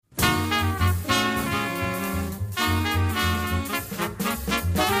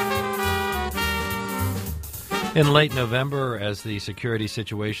In late November, as the security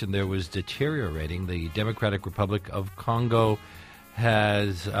situation there was deteriorating, the Democratic Republic of Congo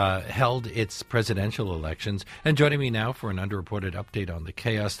has held its presidential elections. And joining me now for an underreported update on the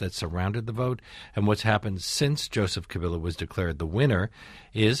chaos that surrounded the vote and what's happened since Joseph Kabila was declared the winner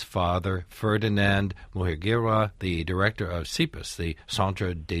is Father Ferdinand Muhigirwa, the director of CEPAS, the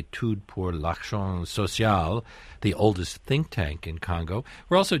Centre d'études pour l'action sociale, the oldest think tank in Congo.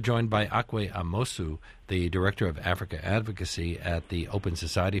 We're also joined by Akwe Amosu, the director of Africa advocacy at the Open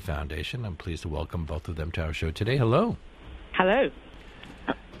Society Foundation. I'm pleased to welcome both of them to our show today. Hello. Hello.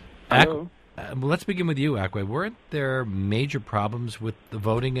 Hello. Let's begin with you, Akwe. Weren't there major problems with the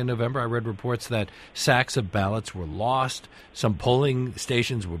voting in November? I read reports that sacks of ballots were lost, some polling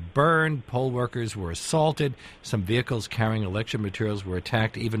stations were burned, poll workers were assaulted, some vehicles carrying election materials were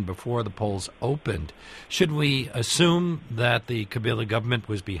attacked even before the polls opened. Should we assume that the Kabila government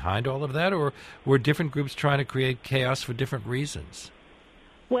was behind all of that, or were different groups trying to create chaos for different reasons?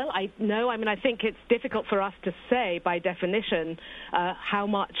 Well, I think it's difficult for us to say by definition how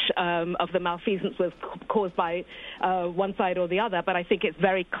much of the malfeasance was caused by one side or the other, but I think it's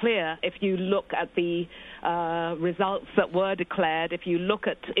very clear if you look at the results that were declared, if you look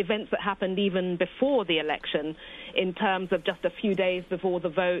at events that happened even before the election, in terms of just a few days before the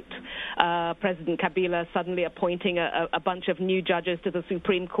vote, President Kabila suddenly appointing a bunch of new judges to the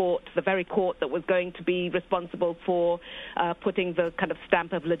Supreme Court, the very court that was going to be responsible for putting the kind of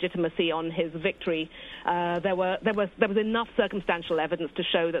stamp of legitimacy on his victory. There was enough circumstantial evidence to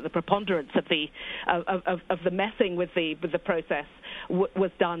show that the preponderance of the messing with the process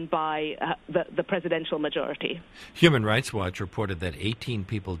was done by the presidential majority. Human Rights Watch reported that 18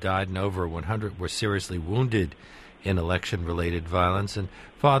 people died and over 100 were seriously wounded in election-related violence. And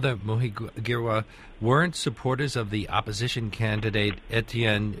Father Muhigirwa, weren't supporters of the opposition candidate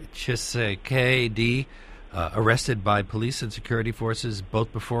Etienne Tshisekedi arrested by police and security forces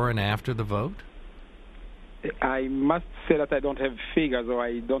both before and after the vote? I must say that I don't have figures, or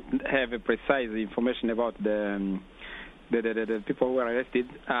I don't have a precise information about the people who were arrested.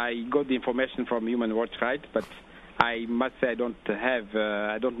 I got the information from Human Rights Watch, but I must say I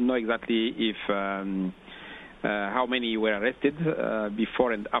don't know exactly if how many were arrested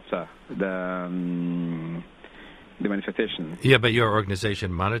before and after the manifestation. Yeah, but your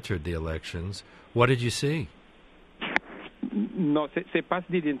organization monitored the elections. What did you see? No, CEPAS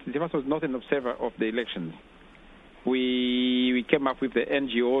didn't. CEPAS was not an observer of the elections. We came up with the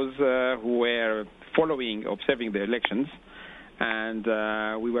NGOs who were observing the elections, and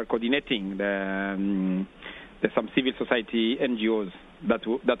we were coordinating some civil society NGOs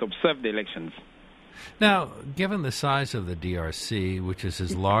that observed the elections. Now, given the size of the DRC, which is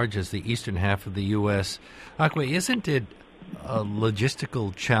as large as the eastern half of the U.S., Akwe, isn't it a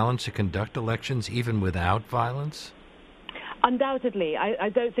logistical challenge to conduct elections even without violence? Undoubtedly. I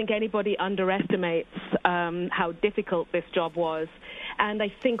don't think anybody underestimates how difficult this job was. And I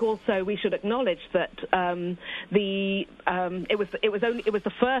think also we should acknowledge that it was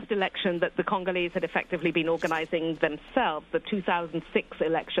the first election that the Congolese had effectively been organizing themselves. The 2006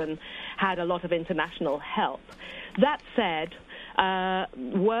 election had a lot of international help. That said,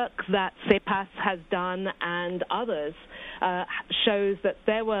 work that CEPAS has done and others shows that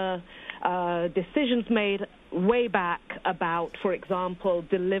there were decisions made way back about, for example,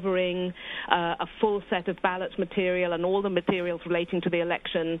 delivering a full set of ballot material and all the materials relating to the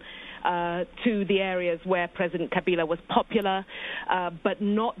election to the areas where President Kabila was popular, but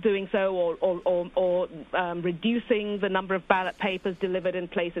not doing so or reducing the number of ballot papers delivered in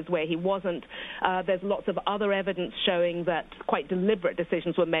places where he wasn't. There's lots of other evidence showing that quite deliberate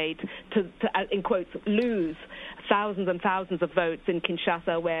decisions were made to in quotes, lose thousands and thousands of votes in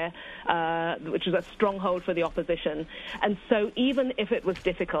Kinshasa, which was a stronghold for the opposition. And so even if it was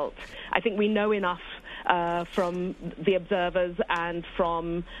difficult, I think we know enough from the observers and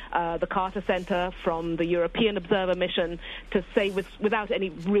from the Carter Center, from the European Observer Mission, to say without any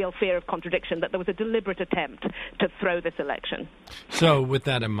real fear of contradiction that there was a deliberate attempt to throw this election. So with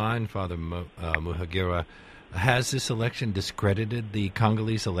that in mind, Father Muhigirwa, has this election discredited the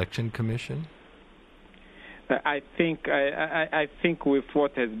Congolese Election Commission? I think with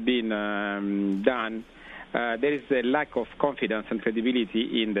what has been done, there is a lack of confidence and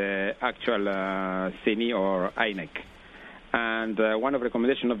credibility in the actual CENI or INEC. And one of the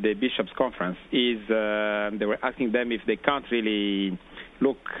recommendations of the Bishops' Conference is they were asking them if they can't really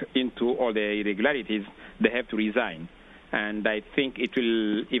look into all the irregularities, they have to resign. And I think it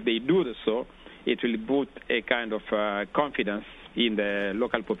will, if they do so, it will put a kind of confidence in the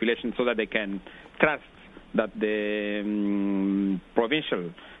local population so that they can trust that the provincial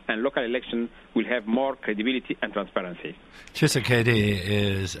and local elections will have more credibility and transparency. Tshisekedi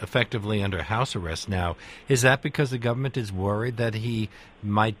is effectively under house arrest now. Is that because the government is worried that he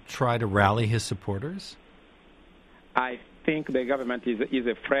might try to rally his supporters? I think the government is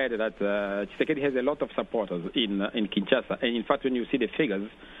afraid that Tshisekedi has a lot of supporters in Kinshasa. And in fact, when you see the figures,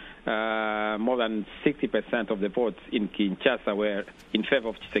 more than 60% of the votes in Kinshasa were in favor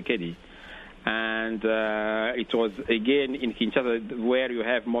of Tshisekedi. And it was, again, in Kinshasa where you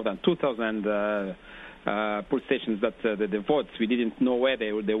have more than 2,000 poll stations that the votes, we didn't know where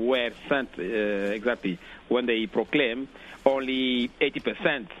they were sent exactly. When they proclaimed, only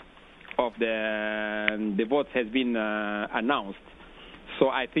 80% of the votes has been announced. So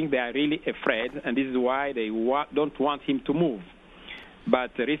I think they are really afraid, and this is why they don't want him to move.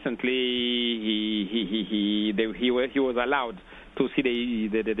 But recently, he was allowed to see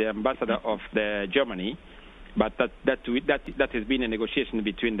the ambassador of Germany, but that has been a negotiation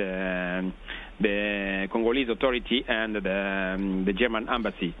between the Congolese authority and the German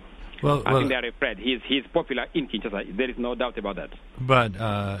embassy. Well, I think they are afraid. He's popular in Kinshasa. There is no doubt about that. But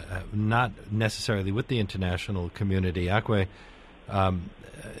not necessarily with the international community. Akwe,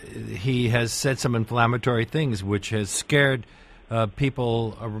 he has said some inflammatory things, which has scared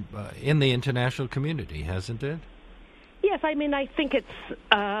people in the international community, hasn't it? Yes, I mean, I think it's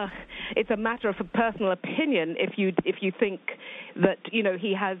a matter of a personal opinion. If you think that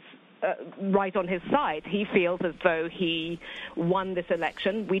he has right on his side, he feels as though he won this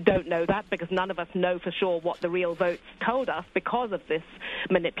election. We don't know that because none of us know for sure what the real votes told us because of this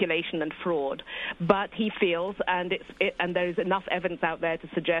manipulation and fraud. But he feels, and there is enough evidence out there to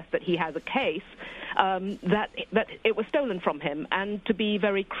suggest that he has a case that it was stolen from him, and to be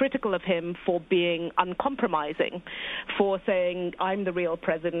very critical of him for being uncompromising, for saying I'm the real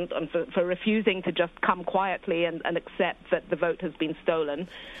president, and for refusing to just come quietly and accept that the vote has been stolen.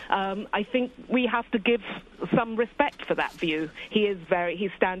 I think we have to give some respect for that view. He's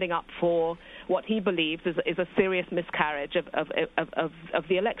standing up for what he believes is a serious miscarriage of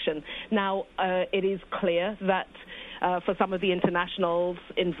the election. Now, it is clear that for some of the internationals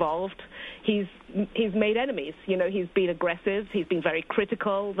involved, he's made enemies. He's been aggressive. He's been very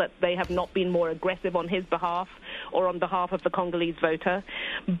critical that they have not been more aggressive on his behalf or on behalf of the Congolese voter.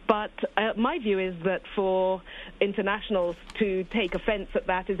 But my view is that for internationals to take offense at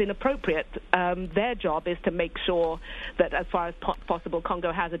that is inappropriate. Their job is to make sure that as far as possible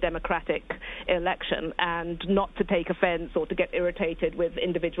Congo has a democratic election, and not to take offense or to get irritated with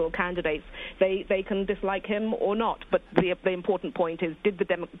individual candidates. They can dislike him or not. But the important point is, did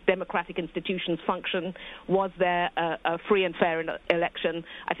the democratic institutions function? Was there a free and fair election?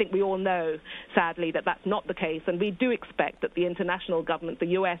 I think we all know, sadly, that that's not the case, and we do expect that the international government,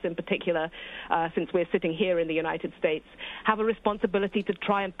 the U.S. in particular, since we're sitting here in the United States, have a responsibility to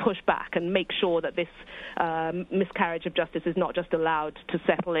try and push back and make sure that this miscarriage of justice is not just allowed to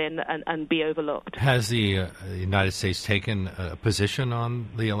settle in and be overlooked. Has the United States taken a position on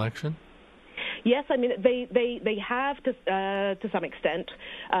the election? Yes, I mean, they have to some extent.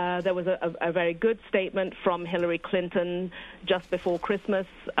 There was a very good statement from Hillary Clinton just before Christmas,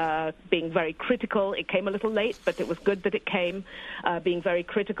 being very critical. It came a little late, but it was good that it came, being very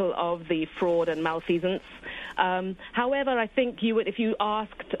critical of the fraud and malfeasance. However, I think if you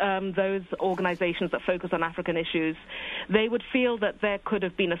asked those organizations that focus on African issues, they would feel that there could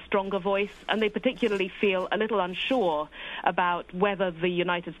have been a stronger voice, and they particularly feel a little unsure about whether the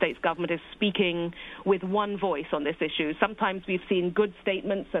United States government is speaking with one voice on this issue. Sometimes we've seen good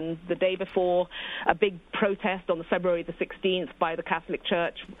statements, and the day before a big protest on February the 16th by the Catholic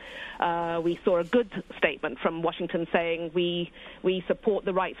Church, we saw a good statement from Washington saying we support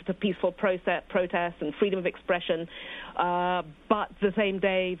the rights to peaceful protest and freedom of expression. But the same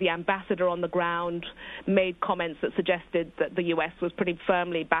day, the ambassador on the ground made comments that suggested that the U.S. was pretty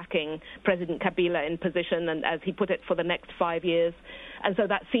firmly backing President Kabila in position, and as he put it, for the next 5 years. And so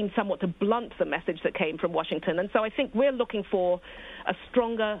that seemed somewhat to blunt the message that came from Washington. And so I think we're looking for a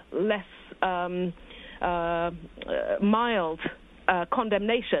stronger, less mild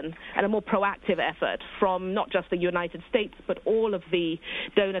condemnation and a more proactive effort from not just the United States, but all of the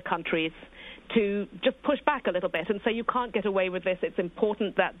donor countries to just push back a little bit and say you can't get away with this. It's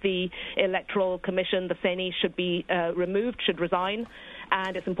important that the Electoral Commission, the CENI, should be removed, should resign,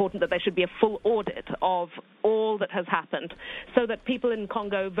 and it's important that there should be a full audit of all that has happened so that people in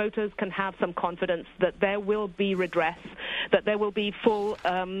Congo, voters, can have some confidence that there will be redress, that there will be full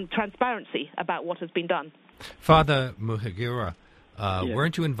transparency about what has been done. Father Muhigirwa,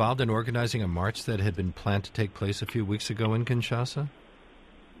 weren't you involved in organizing a march that had been planned to take place a few weeks ago in Kinshasa?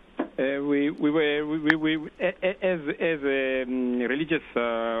 We as a religious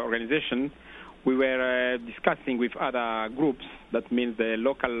organization, we were discussing with other groups. That means the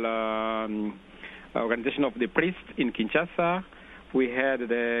local organization of the priests in Kinshasa. We had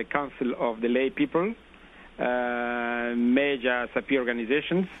the Council of the Lay People, major SAPI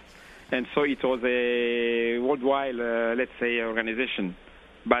organizations, and so it was a worldwide, let's say, organization.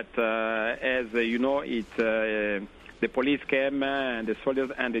 But as you know, the police came and the soldiers,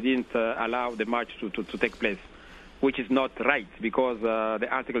 and they didn't allow the march to take place, which is not right, because the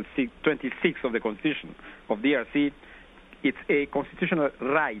Article 26 of the Constitution of DRC, it's a constitutional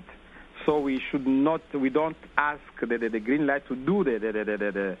right. So we don't ask the green light to do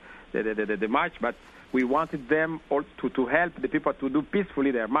the march, but we wanted them all to help the people to do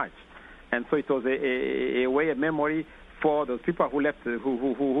peacefully their march. And so it was a way of memory for those people who left,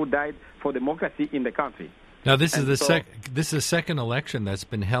 who died for democracy in the country. Now, this is the second election that's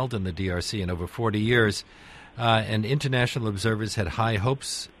been held in the DRC in over 40 years, and international observers had high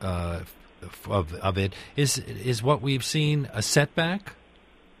hopes of it. Is what we've seen a setback?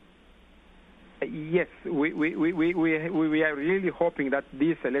 Yes, we are really hoping that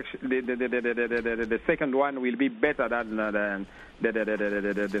this election, the second one, will be better than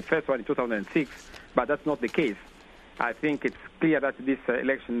the first one in 2006, but that's not the case. I think it's clear that this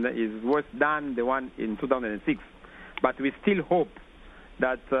election is worse than the one in 2006, but we still hope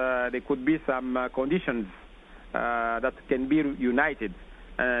that there could be some conditions that can be united,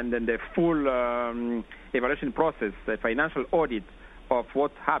 and then the full evaluation process, the financial audit of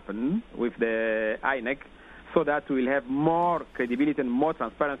what happened with the INEC, so that we'll have more credibility and more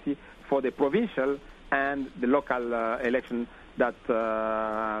transparency for the provincial and the local election that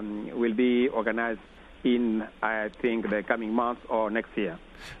will be organized in, I think, the coming months or next year.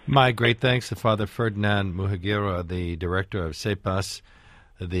 My great thanks to Father Ferdinand Muhigirwa, the director of CEPAS,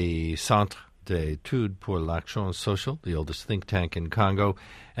 the Centre d'études pour l'action sociale, the oldest think tank in Congo,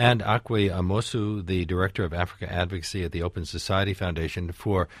 and Akwe Amosu, the director of Africa advocacy at the Open Society Foundation,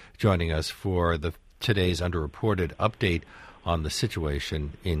 for joining us for today's Underreported update on the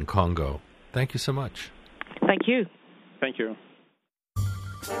situation in Congo. Thank you so much. Thank you. Thank you.